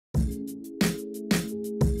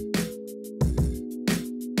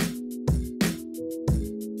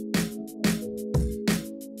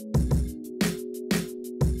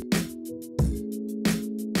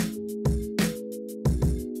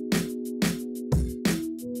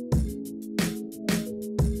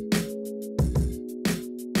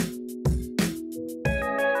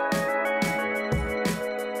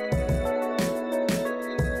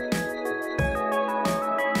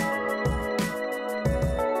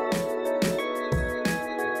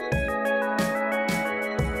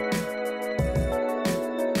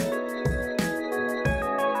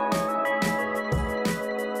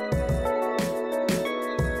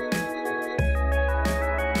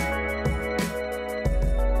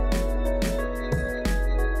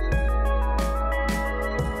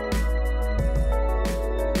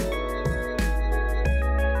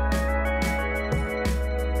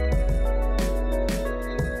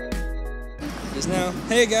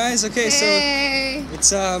Hey guys, okay, hey. So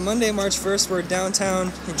it's Monday, March 1st. We're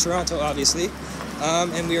downtown in Toronto, obviously,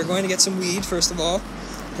 and we are going to get some weed, first of all.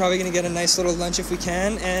 Probably going to get a nice little lunch if we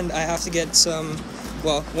can, and I have to get some,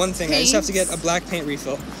 well, one thing, I just have to get a black paint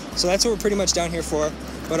refill. So that's what we're pretty much down here for,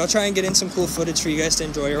 but I'll try and get in some cool footage for you guys to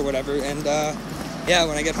enjoy or whatever, and yeah,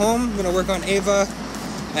 when I get home, I'm going to work on Ava.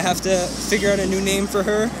 I have to figure out a new name for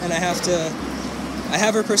her, and I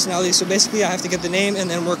have her personality, so basically I have to get the name and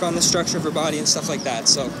then work on the structure of her body and stuff like that.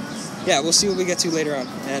 So yeah, we'll see what we get to later on,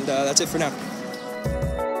 and that's it for now.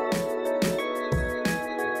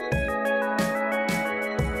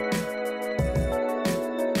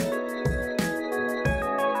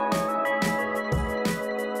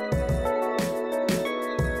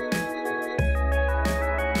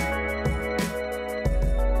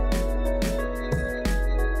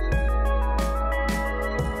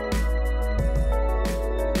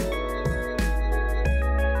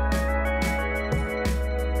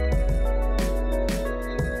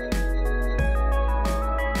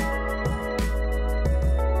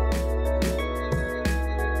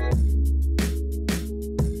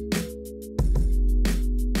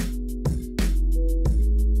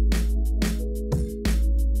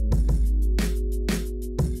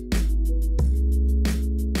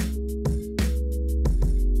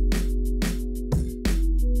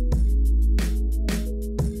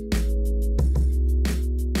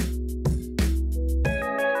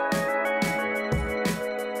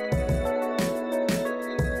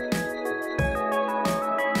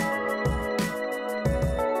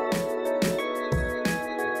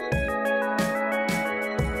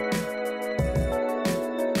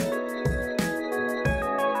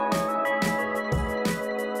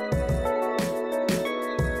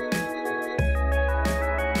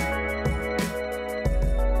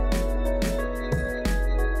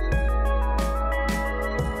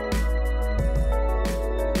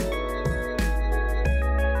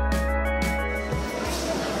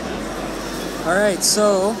 Alright,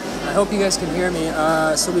 so I hope you guys can hear me.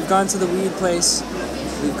 So we've gone to the weed place,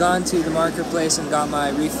 we've gone to the marker place and got my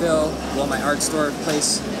refill, well, my art store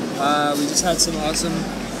place. We just had some awesome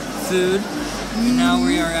food, and now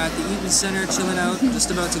we are at the Eaton Center chilling out,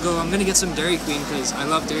 just about to go. I'm gonna get some Dairy Queen because I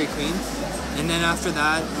love Dairy Queen. And then after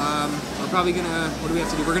that, we're probably gonna, what do we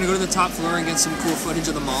have to do? We're gonna go to the top floor and get some cool footage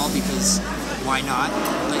of the mall because why not?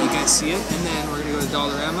 Let you guys see it. And then we're gonna go to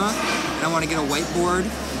Dollarama, and I want to get a whiteboard,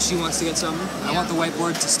 and she wants to get some. I want the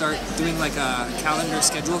whiteboard to start doing like a calendar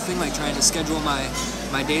schedule thing, like trying to schedule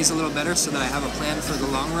my days a little better so that I have a plan for the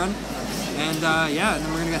long run. And yeah, and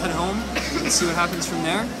then we're gonna head home and see what happens from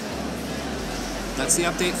there. That's the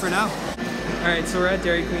update for now. Alright, so we're at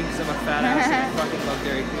Dairy Queen because I'm a fat ass and I fucking love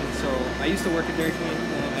Dairy Queen. So I used to work at Dairy Queen,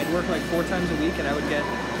 and I'd work like 4 times a week, and I would get,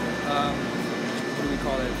 what do we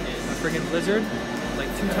call it, a friggin' blizzard,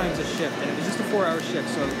 like 2 times a shift, and it was just a 4-hour shift,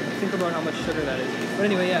 so think about how much sugar that is. But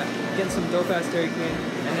anyway, yeah, getting some dope ass Dairy Queen,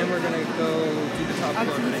 and then we're gonna go to the top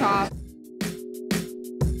floor. To the top.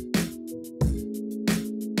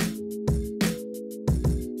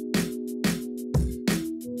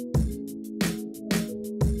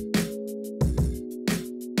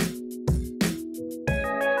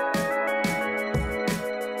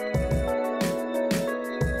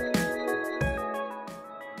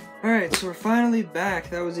 Alright, so we're finally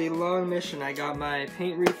back. That was a long mission. I got my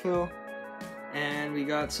paint refill, and we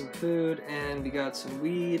got some food, and we got some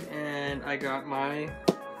weed, and I got my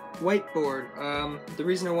whiteboard. The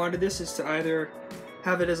reason I wanted this is to either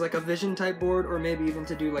have it as like a vision type board, or maybe even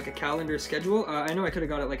to do like a calendar schedule. I know I could have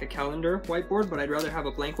got it like a calendar whiteboard, but I'd rather have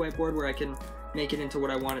a blank whiteboard where I can make it into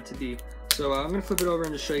what I want it to be. So I'm going to flip it over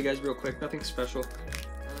and just show you guys real quick. Nothing special.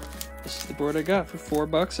 This is the board I got for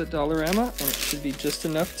 $4 at Dollarama, and it should be just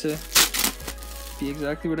enough to be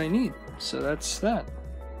exactly what I need. So that's that.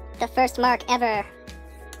 The first mark ever.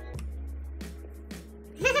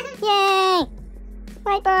 Yay!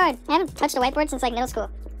 Whiteboard! I haven't touched a whiteboard since like middle school.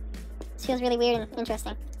 This feels really weird and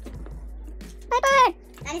interesting. Whiteboard!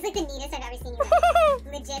 That is like the neatest I've ever seen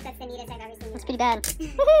you. Legit, that's the neatest I've ever seen you. That's pretty bad. Is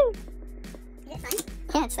it fun?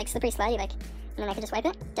 Yeah, it's like slippery slidey like. And then I can just wipe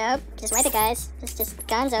it. Dope. Just wipe it, guys. Just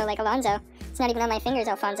gonzo like Alonzo. It's not even on my fingers,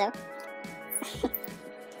 Alfonso.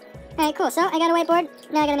 Alright, cool. So I got a whiteboard.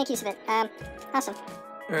 Now I gotta make use of it. Awesome.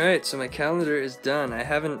 Alright, so my calendar is done. I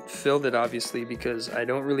haven't filled it, obviously, because I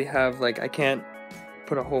don't really have, like, I can't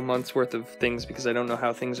put a whole month's worth of things because I don't know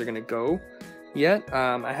how things are gonna go yet.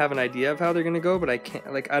 I have an idea of how they're gonna go, but I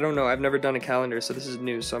can't, like, I don't know. I've never done a calendar, so this is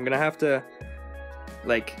new. So I'm gonna have to,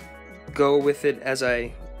 like, go with it as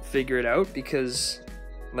I figure it out because,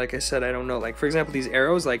 like I said, I don't know. Like, for example, these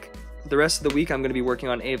arrows, like, the rest of the week I'm going to be working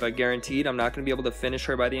on Ava, guaranteed. I'm not going to be able to finish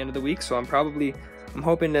her by the end of the week, so I'm probably I'm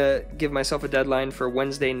hoping to give myself a deadline for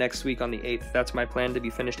Wednesday next week on the 8th. That's my plan to be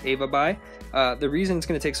finished Ava by. The reason it's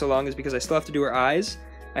going to take so long is because I still have to do her eyes.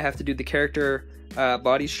 I have to do the character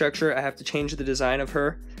body structure. I have to change the design of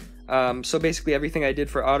her. So basically everything I did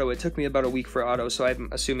for Otto, it took me about a week for Otto, so I'm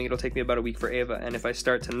assuming it'll take me about a week for Ava. And if I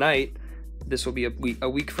start tonight, this will be a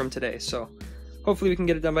week from today. So hopefully we can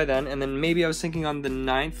get it done by then. And then maybe I was thinking on the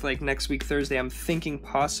 9th, like next week Thursday, I'm thinking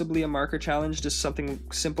possibly a marker challenge, just something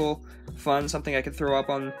simple, fun, something I could throw up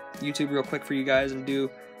on YouTube real quick for you guys and do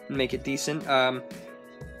and make it decent.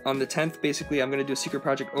 On the 10th, basically I'm going to do a secret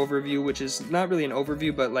project overview, which is not really an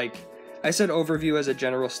overview, but like I said overview as a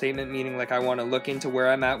general statement, meaning like I want to look into where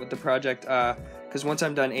I'm at with the project, because once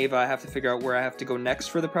I'm done Ava, I have to figure out where I have to go next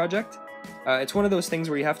for the project. It's one of those things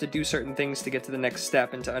where you have to do certain things to get to the next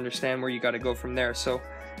step and to understand where you got to go from there. So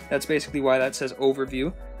that's basically why that says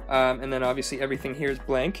overview. And then obviously everything here is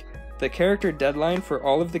blank. The character deadline for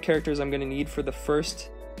all of the characters I'm going to need for the first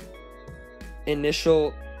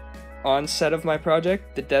initial onset of my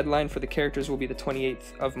project, the deadline for the characters will be the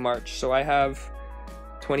 28th of March. So I have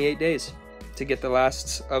 28 days to get the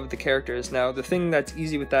last of the characters. Now the thing that's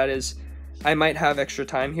easy with that is I might have extra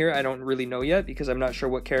time here. I don't really know yet because I'm not sure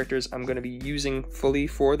what characters I'm going to be using fully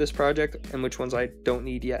for this project and which ones I don't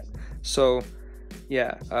need yet. So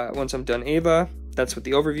yeah, once I'm done Ava, that's what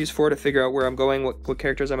the overview's for, to figure out where I'm going, what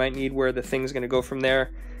characters I might need, where the thing's going to go from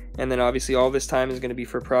there. And then obviously all this time is going to be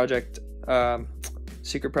for project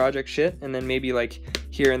secret project shit, and then maybe like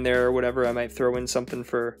here and there or whatever I might throw in something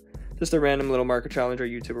for just a random little marker challenge or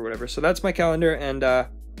YouTube or whatever. So that's my calendar, and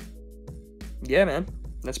yeah, man,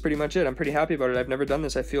 that's pretty much it. I'm pretty happy about it. I've never done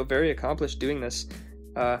this. I feel very accomplished doing this.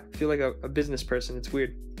 I feel like a business person. It's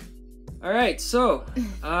weird. All right, so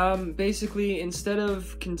basically instead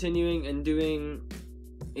of continuing and doing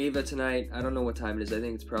Ava tonight, I don't know what time it is. I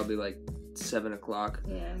think it's probably like 7 o'clock.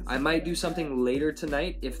 Yeah, I might do something later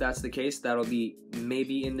tonight. If that's the case, that'll be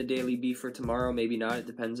maybe in the Daily B for tomorrow, maybe not. It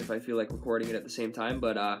depends if I feel like recording it at the same time,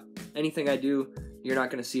 but anything I do, you're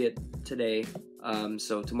not going to see it today.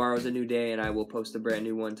 So tomorrow's a new day, and I will post a brand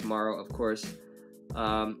new one tomorrow, of course.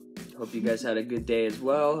 Hope you guys had a good day as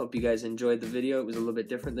well. Hope you guys enjoyed the video. It was a little bit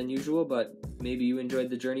different than usual, but maybe you enjoyed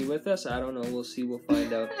the journey with us. I don't know. We'll see. We'll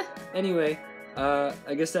find out. Anyway,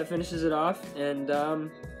 I guess that finishes it off, and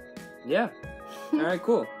yeah. Alright,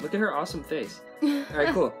 cool. Look at her awesome face.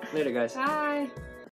 Alright, cool. Later, guys. Bye.